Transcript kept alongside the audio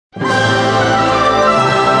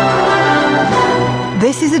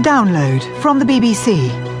This is a download from the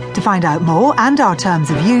BBC. To find out more and our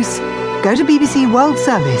terms of use, go to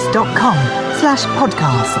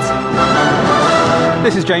bbcworldservice.com/podcasts.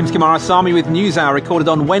 This is James Coomarasamy with Newshour, recorded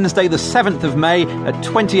on Wednesday the 7th of May at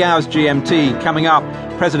 20 hours GMT. Coming up,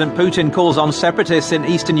 President Putin calls on separatists in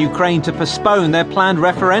eastern Ukraine to postpone their planned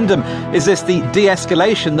referendum. Is this the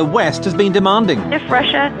de-escalation the West has been demanding? If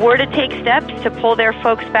Russia were to take steps to pull their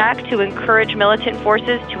folks back, to encourage militant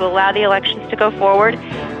forces to allow the elections to go forward,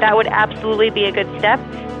 that would absolutely be a good step.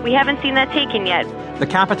 We haven't seen that taken yet. The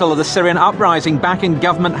capital of the Syrian uprising back in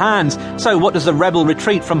government hands. So what does the rebel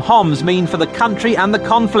retreat from Homs mean for the country and the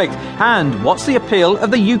conflict? And what's the appeal of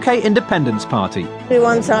the UK Independence Party? We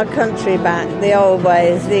want our country back, the old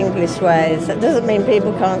ways, the English ways. That doesn't mean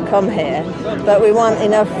people can't come here, but we want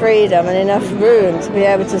enough freedom and enough room to be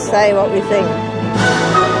able to say what we think.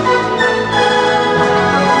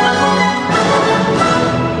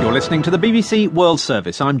 Listening to the BBC World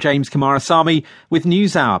Service. I'm James Coomarasamy with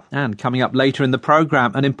Newshour. And coming up later in the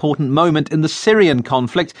programme, an important moment in the Syrian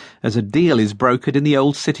conflict as a deal is brokered in the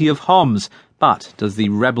old city of Homs. But does the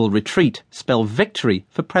rebel retreat spell victory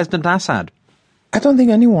for President Assad? I don't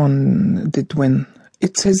think anyone did win.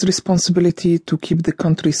 It's his responsibility to keep the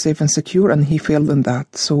country safe and secure, and he failed in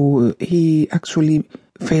that. So he actually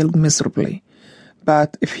failed miserably.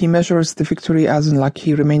 But if he measures the victory as in like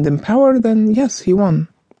he remained in power, then yes, he won.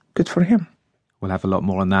 Good for him. We'll have a lot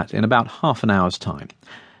more on that in about half an hour's time.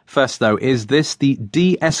 First, though, is this the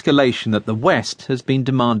de-escalation that the West has been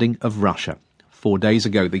demanding of Russia? 4 days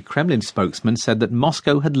ago, the Kremlin spokesman said that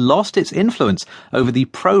Moscow had lost its influence over the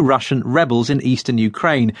pro-Russian rebels in eastern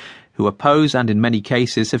Ukraine, who oppose and in many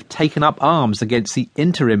cases have taken up arms against the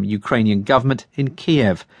interim Ukrainian government in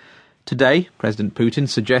Kiev. Today, President Putin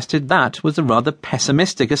suggested that was a rather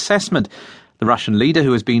pessimistic assessment. The Russian leader,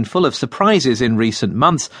 who has been full of surprises in recent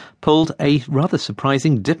months, pulled a rather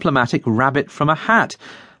surprising diplomatic rabbit from a hat.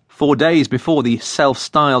 4 days before the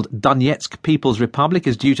self-styled Donetsk People's Republic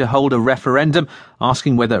is due to hold a referendum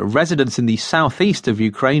asking whether residents in the southeast of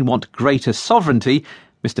Ukraine want greater sovereignty,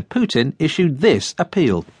 Mr. Putin issued this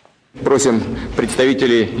appeal.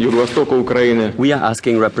 We are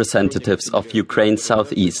asking representatives of Ukraine's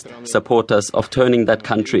southeast, supporters of turning that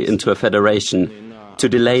country into a federation, to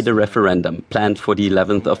delay the referendum planned for the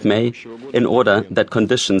 11th of May in order that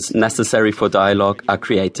conditions necessary for dialogue are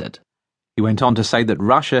created. He went on to say that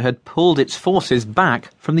Russia had pulled its forces back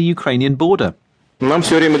from the Ukrainian border. We were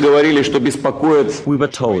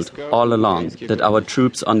told all along that our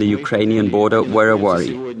troops on the Ukrainian border were a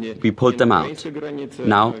worry. We pulled them out.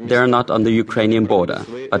 Now they are not on the Ukrainian border,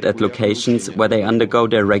 but at locations where they undergo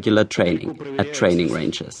their regular training, at training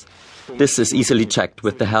ranges. This is easily checked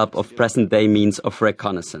with the help of present-day means of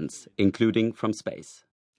reconnaissance, including from space.